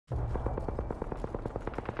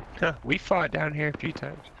We fought down here a few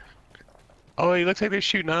times. Oh, he looks like they're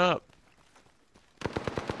shooting up.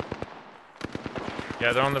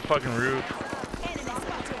 Yeah, they're on the fucking roof.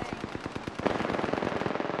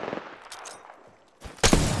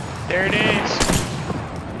 There it is.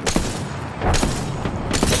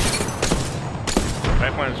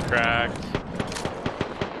 Pipeline's cracked.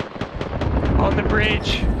 On the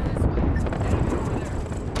bridge.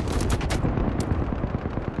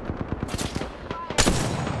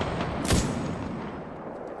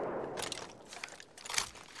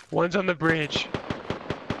 One's on the bridge.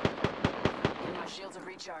 My shields have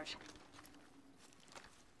recharged.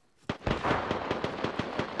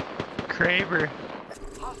 Kraber.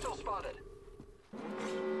 Hostile spotted.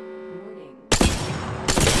 Warning.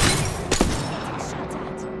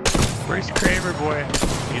 Where's Kraber, boy?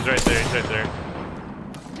 He's right there, he's right there.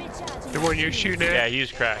 The one you're shooting at? Yeah,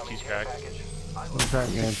 he's cracked, he's cracked. What's that,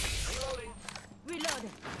 man?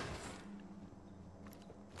 Reloading.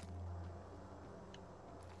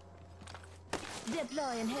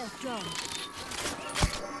 Deploying health drone.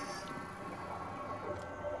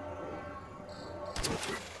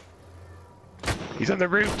 He's on the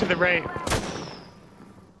roof to the right.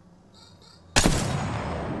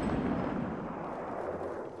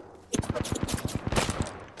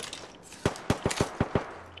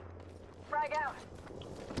 Frag out.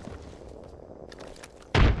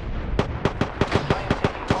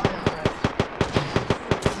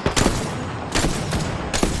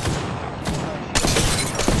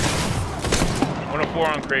 One of 4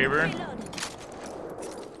 on Kraber.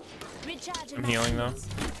 Recharging. I'm healing though.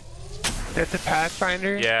 That's a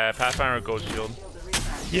Pathfinder? Yeah, Pathfinder with Ghost Shield.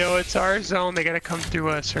 Yo, it's our zone. They gotta come through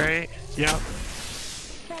us, right? Yep.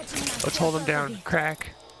 Let's hold them down.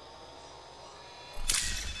 Crack.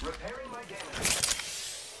 Repairing my damage.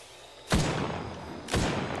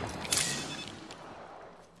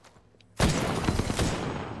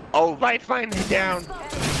 Oh, lifeline down.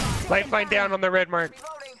 Lifeline down on the red mark.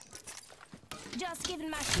 Reloading. Just giving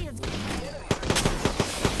my shields.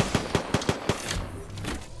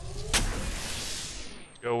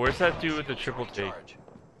 Yo, where's that dude with the triple take?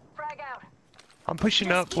 Frag out. I'm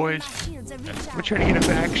pushing up, boys. Shields are recharged. We're trying to get a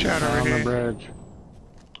back shot On the already. bridge.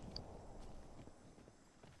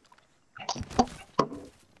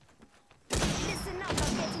 Listen up, I'm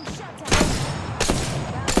getting shot at.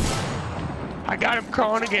 I got him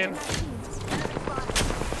crawling again.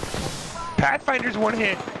 Pathfinder's one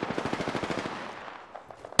hit.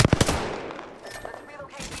 Let's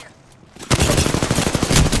relocate here.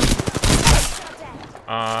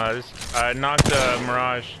 I knocked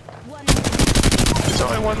Mirage. There's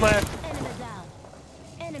only one left. Enemy down.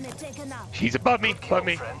 Enemy taken out. He's above me. Above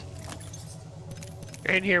me. Friend.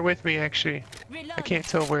 In here with me, actually. Reloading. I can't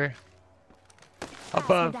tell where.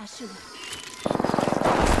 Above. Next door.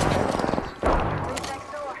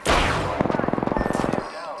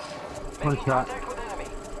 One shot. Contact with enemy.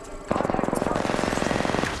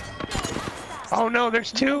 Oh no,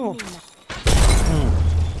 there's two.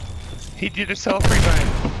 He did a self-revive.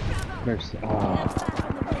 There's,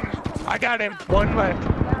 I got him. One left.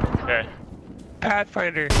 Okay.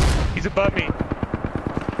 Pathfinder. He's above me.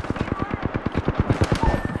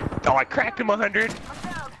 Oh, I cracked him 100.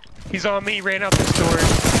 He's on me. Ran out this door.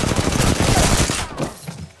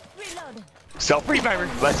 Reloading. Self-reviver.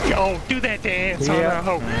 Let's go. Do that dance on Yeah. a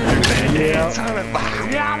hope. Do that dance on a...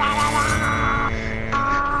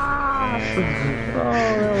 oh,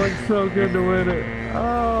 that was so good to win it.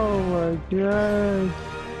 Oh my god.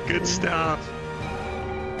 Good stuff.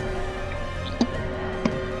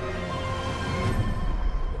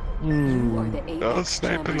 I was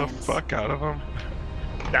sniping the fuck out of him.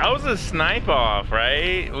 That was a snipe off,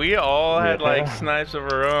 right? We all had like Yeah. snipes of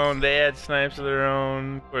our own. They had snipes of their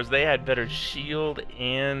own. Of course, they had better shield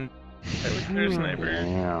and better sniper.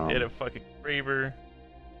 Damn. They had a fucking Kraber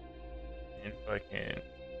and fucking.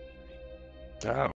 That